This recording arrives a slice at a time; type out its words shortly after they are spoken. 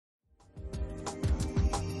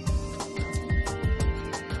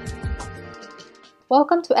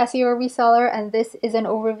Welcome to SEO Reseller, and this is an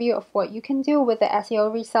overview of what you can do with the SEO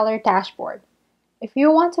Reseller Dashboard. If you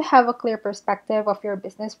want to have a clear perspective of your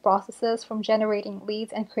business processes from generating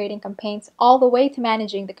leads and creating campaigns all the way to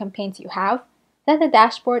managing the campaigns you have, then the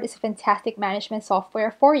dashboard is a fantastic management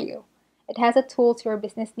software for you. It has the tools your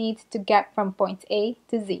business needs to get from point A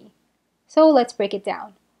to Z. So let's break it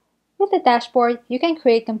down. With the dashboard, you can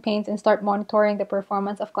create campaigns and start monitoring the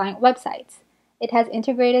performance of client websites. It has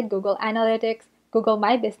integrated Google Analytics, Google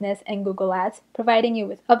My Business, and Google Ads, providing you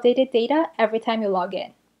with updated data every time you log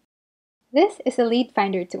in. This is a lead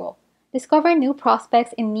finder tool. Discover new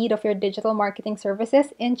prospects in need of your digital marketing services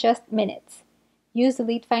in just minutes. Use the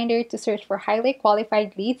lead finder to search for highly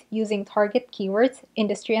qualified leads using target keywords,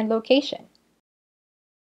 industry, and location.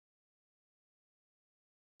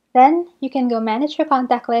 Then, you can go manage your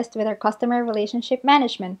contact list with our customer relationship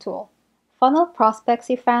management tool. Funnel prospects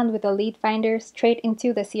you found with the lead finder straight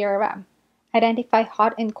into the CRM. Identify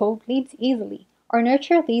hot and cold leads easily, or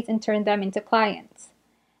nurture leads and turn them into clients.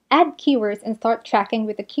 Add keywords and start tracking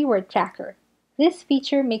with the keyword tracker. This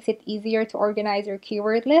feature makes it easier to organize your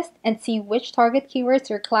keyword list and see which target keywords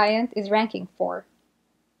your client is ranking for.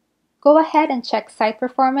 Go ahead and check site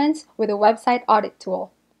performance with the website audit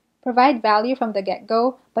tool. Provide value from the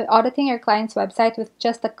get-go by auditing your client's website with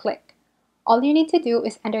just a click. All you need to do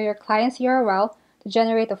is enter your client's URL to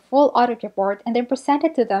generate a full audit report and then present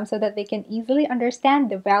it to them so that they can easily understand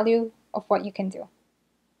the value of what you can do.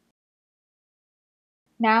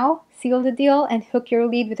 Now, seal the deal and hook your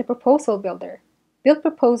lead with a proposal builder. Build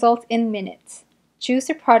proposals in minutes. Choose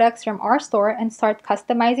the products from our store and start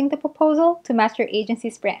customizing the proposal to match your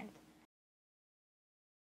agency's brand.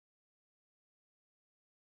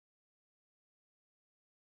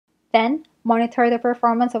 Then, monitor the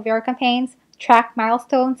performance of your campaigns, track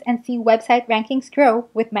milestones, and see website rankings grow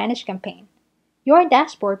with Managed Campaign. Your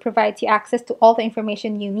dashboard provides you access to all the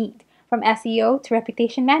information you need, from SEO to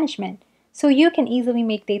reputation management, so you can easily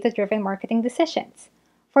make data-driven marketing decisions.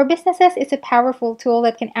 For businesses, it's a powerful tool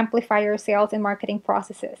that can amplify your sales and marketing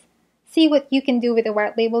processes. See what you can do with the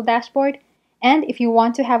white label dashboard. And if you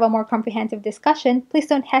want to have a more comprehensive discussion, please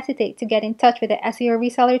don't hesitate to get in touch with the SEO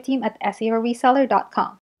Reseller team at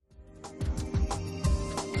SEOreseller.com.